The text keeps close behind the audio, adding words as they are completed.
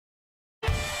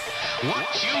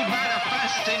What you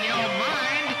manifest in your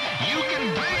mind, you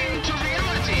can bring to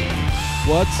reality.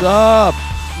 What's up?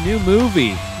 New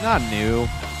movie. Not new.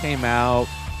 Came out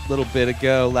a little bit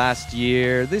ago last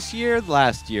year. This year?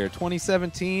 Last year.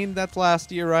 2017? That's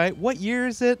last year, right? What year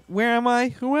is it? Where am I?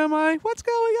 Who am I? What's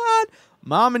going on?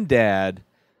 Mom and Dad.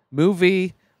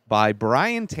 Movie by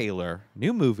Brian Taylor.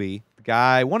 New movie. The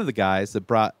guy, one of the guys that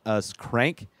brought us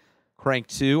Crank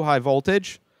 2, High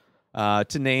Voltage,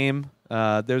 to name.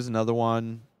 There's another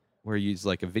one where you use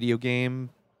like a video game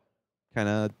kind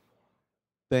of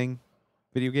thing.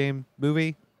 Video game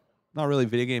movie. Not really a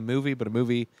video game movie, but a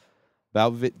movie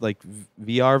about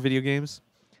VR video games.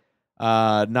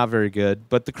 Not very good.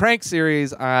 But the Crank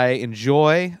series I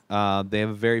enjoy. They have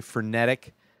a very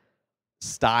frenetic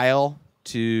style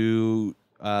to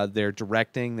their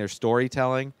directing, their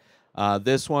storytelling.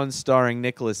 This one starring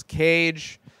Nicolas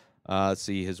Cage. Let's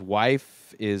see, his wife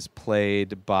is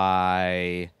played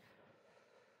by,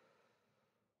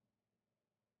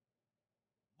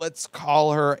 let's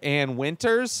call her Ann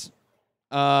Winters.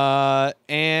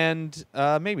 And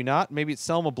maybe not. Maybe it's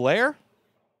Selma Blair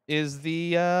is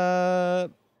the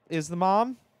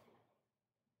mom.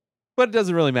 But it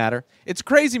doesn't really matter. It's a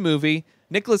crazy movie.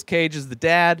 Nicolas Cage is the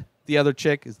dad. The other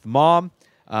chick is the mom.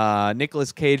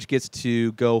 Nicolas Cage gets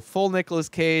to go full Nicolas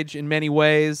Cage in many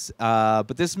ways.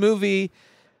 But this movie,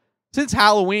 since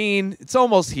Halloween, it's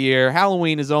almost here.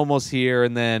 Halloween is almost here,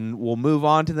 and then we'll move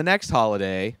on to the next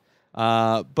holiday.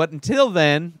 But until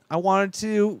then, I wanted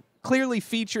to clearly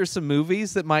feature some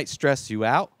movies that might stress you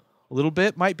out a little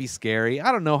bit, might be scary.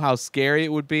 I don't know how scary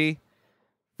it would be.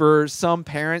 For some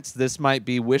parents, this might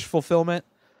be wish fulfillment.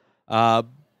 But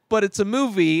it's a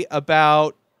movie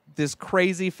about this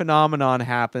crazy phenomenon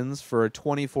happens for a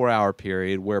 24-hour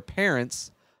period where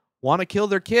parents want to kill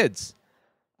their kids.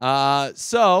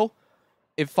 So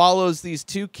it follows these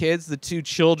two kids, the two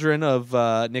children of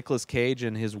Nicolas Cage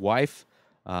and his wife,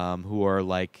 who are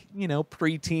like,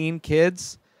 preteen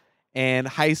kids and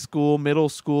high school, middle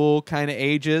school kind of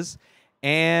ages.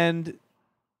 And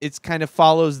it's kind of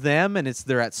follows them, and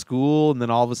they're at school, and then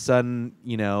all of a sudden,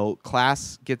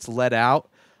 class gets let out.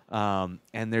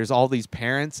 And there's all these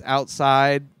parents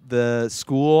outside the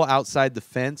school, outside the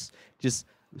fence, just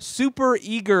super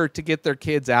eager to get their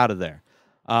kids out of there.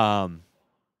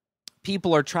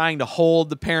 People are trying to hold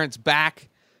the parents back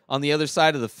on the other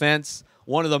side of the fence.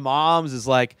 One of the moms is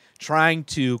like trying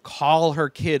to call her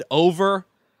kid over.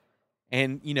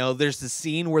 And, there's this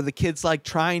scene where the kid's like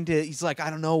he's like, I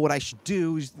don't know what I should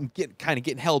do. He's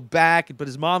getting held back. But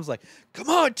his mom's like, come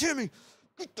on, Timmy,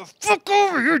 get the fuck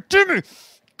over here, Timmy.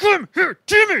 Come here,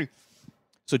 Timmy.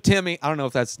 So Timmy, I don't know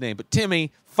if that's his name, but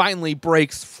Timmy finally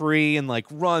breaks free and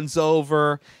runs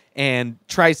over and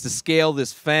tries to scale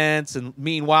this fence. And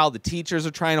meanwhile, the teachers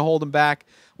are trying to hold him back,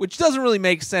 which doesn't really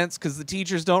make sense because the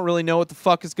teachers don't really know what the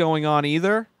fuck is going on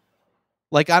either.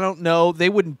 I don't know. They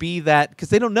wouldn't be that because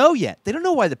they don't know yet. They don't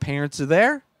know why the parents are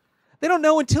there. They don't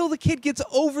know until the kid gets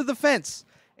over the fence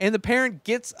and the parent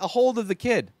gets a hold of the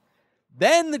kid.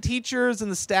 Then the teachers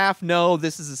and the staff know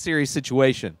this is a serious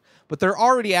situation, but they're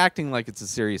already acting like it's a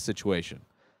serious situation.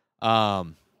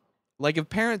 If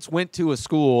parents went to a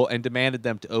school and demanded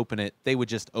them to open it, they would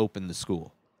just open the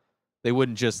school. They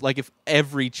wouldn't just, if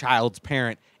every child's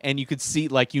parent, and you could see,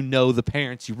 the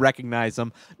parents, you recognize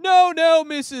them. No,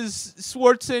 Mrs.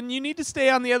 Swartzen, you need to stay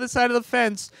on the other side of the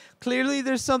fence. Clearly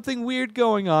there's something weird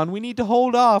going on. We need to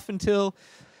hold off until...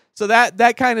 So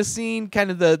that kind of scene,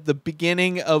 kind of the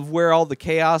beginning of where all the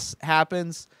chaos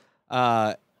happens,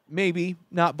 maybe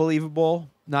not believable.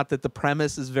 Not that the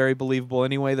premise is very believable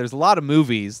anyway. There's a lot of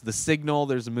movies. The Signal,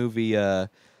 there's a movie,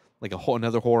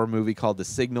 another horror movie called The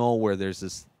Signal, where there's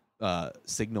this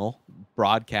signal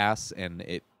broadcasts, and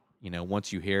it,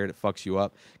 once you hear it, it fucks you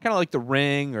up. Kind of like The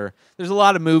Ring, or there's a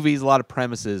lot of movies, a lot of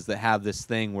premises that have this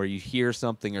thing where you hear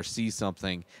something or see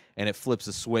something, and it flips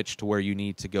a switch to where you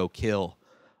need to go kill.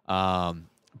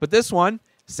 But this one,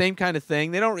 same kind of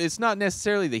thing. It's not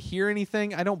necessarily they hear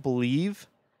anything. I don't believe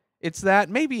it's that.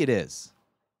 Maybe it is.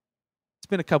 It's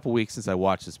been a couple weeks since I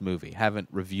watched this movie. Haven't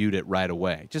reviewed it right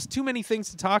away. Just too many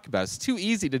things to talk about. It's too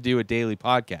easy to do a daily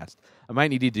podcast. I might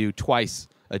need to do twice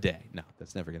a day. No,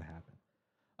 that's never going to happen.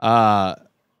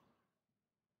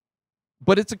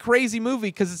 But it's a crazy movie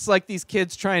because it's like these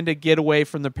kids trying to get away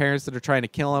from the parents that are trying to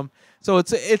kill them. So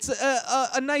it's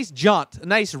a nice jaunt, a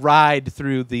nice ride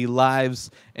through the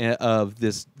lives of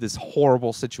this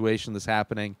horrible situation that's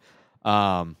happening.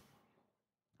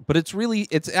 But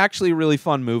it's actually a really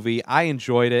fun movie. I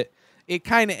enjoyed it. It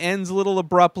kind of ends a little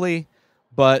abruptly,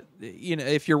 but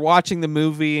if you're watching the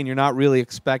movie and you're not really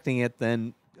expecting it,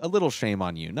 then a little shame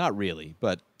on you. Not really,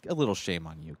 but a little shame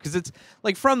on you, because it's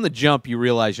like from the jump you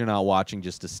realize you're not watching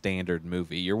just a standard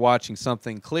movie. You're watching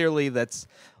something clearly that's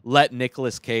let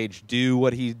Nicolas Cage do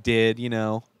what he did. Kind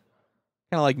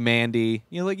of like Mandy.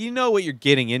 You know what you're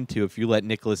getting into if you let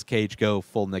Nicolas Cage go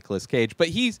full Nicolas Cage. But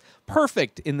he's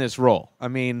perfect in this role. I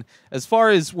mean, as far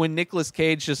as when Nicolas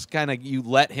Cage just kind of, you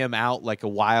let him out like a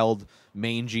wild,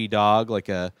 mangy dog, like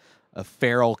a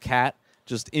feral cat,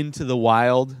 just into the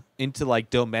wild, into like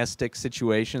domestic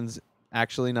situations.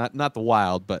 Actually, not the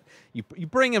wild, but you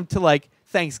bring him to like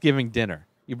Thanksgiving dinner.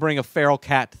 You bring a feral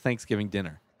cat to Thanksgiving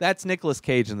dinner. That's Nicolas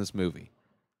Cage in this movie.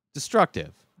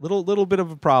 Destructive. Little bit of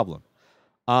a problem.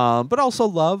 But also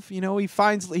love. He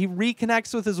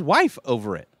reconnects with his wife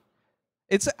over it.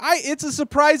 It's a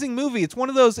surprising movie. It's one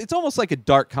of those. It's almost like a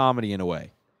dark comedy in a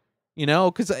way,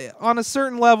 because on a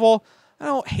certain level, I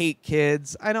don't hate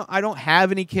kids. I don't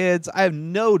have any kids. I have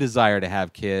no desire to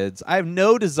have kids. I have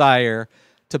no desire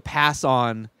to pass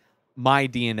on my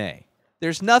DNA.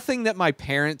 There's nothing that my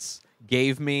parents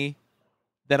gave me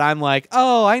that I'm like,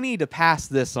 oh, I need to pass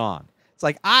this on. It's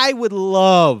like I would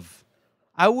love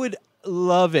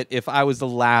it if I was the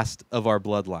last of our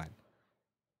bloodline.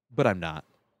 But I'm not.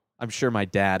 I'm sure my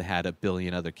dad had a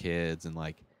billion other kids, and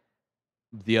like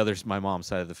the others, my mom's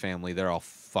side of the family, they're all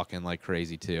fucking like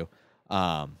crazy too.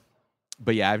 But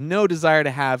yeah, I have no desire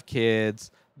to have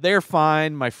kids. They're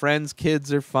fine. My friends'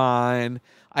 kids are fine.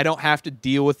 I don't have to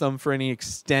deal with them for any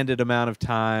extended amount of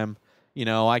time.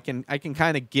 I can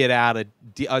kind of get out of.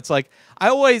 It's like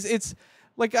it's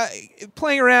like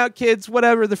playing around, kids,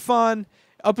 whatever. They're fun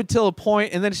up until a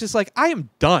point, and then it's just like I am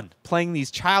done playing these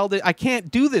childish. I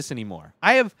can't do this anymore.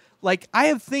 I have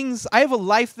things. I have a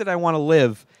life that I want to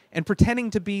live, and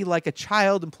pretending to be like a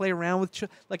child and play around with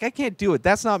I can't do it.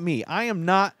 That's not me. I am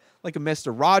not like a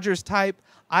Mr. Rogers type.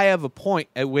 I have a point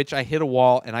at which I hit a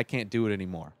wall and I can't do it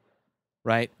anymore.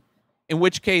 Right? In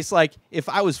which case, like, if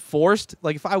I was forced,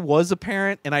 like if I was a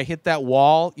parent and I hit that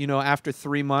wall, after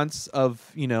 3 months of,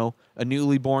 a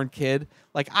newly born kid,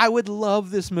 like I would love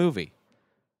this movie.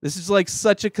 This is like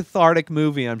such a cathartic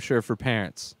movie, I'm sure, for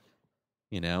parents,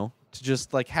 to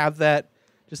just like have that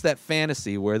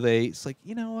fantasy where it's like,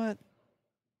 you know what?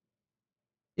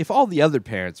 If all the other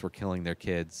parents were killing their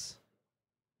kids,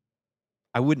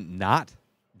 I wouldn't not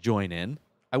join in.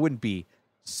 I wouldn't be,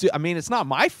 it's not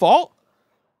my fault.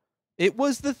 It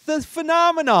was the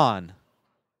phenomenon,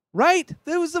 right?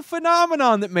 It was the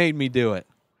phenomenon that made me do it.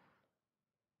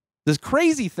 The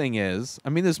crazy thing is,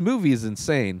 this movie is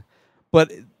insane,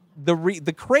 but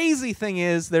the crazy thing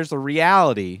is there's a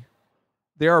reality.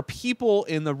 There are people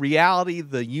in the reality,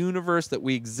 the universe that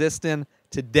we exist in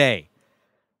today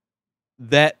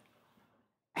that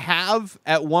have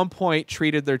at one point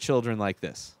treated their children like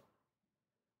this.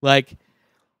 Like,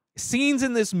 scenes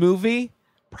in this movie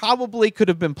probably could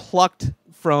have been plucked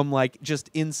from like just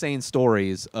insane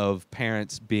stories of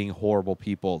parents being horrible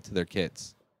people to their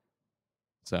kids.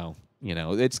 So,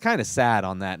 it's kind of sad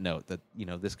on that note that,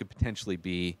 this could potentially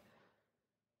be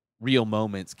real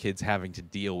moments, kids having to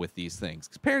deal with these things.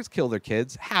 Because parents kill their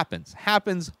kids.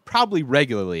 Happens probably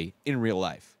regularly in real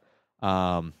life.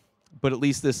 But at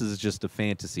least this is just a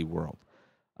fantasy world.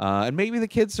 And maybe the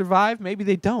kids survive. Maybe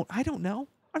they don't. I don't know.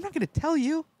 I'm not going to tell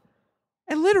you.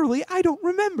 And literally, I don't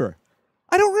remember.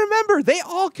 They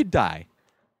all could die.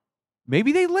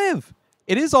 Maybe they live.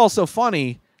 It is also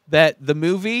funny that the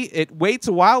movie, it waits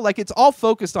a while. Like, it's all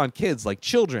focused on kids, like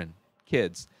children,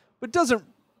 kids. But doesn't,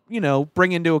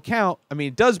 bring into account,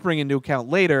 it does bring into account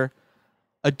later,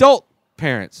 adult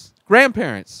parents,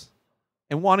 grandparents,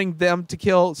 and wanting them to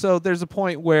kill. So there's a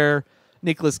point where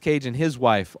Nicolas Cage and his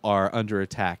wife are under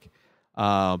attack.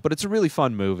 But it's a really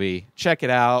fun movie. Check it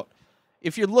out.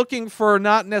 If you're looking for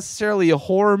not necessarily a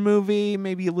horror movie,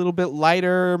 maybe a little bit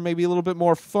lighter, maybe a little bit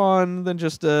more fun than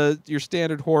just your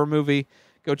standard horror movie,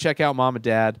 go check out Mom and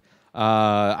Dad.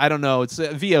 I don't know. It's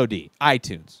VOD,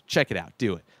 iTunes. Check it out.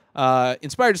 Do it.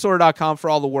 InspiredDisorder.com for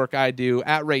all the work I do.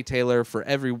 At Ray Taylor for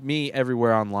me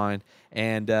everywhere online.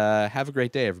 And have a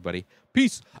great day, everybody.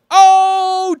 Peace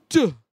out!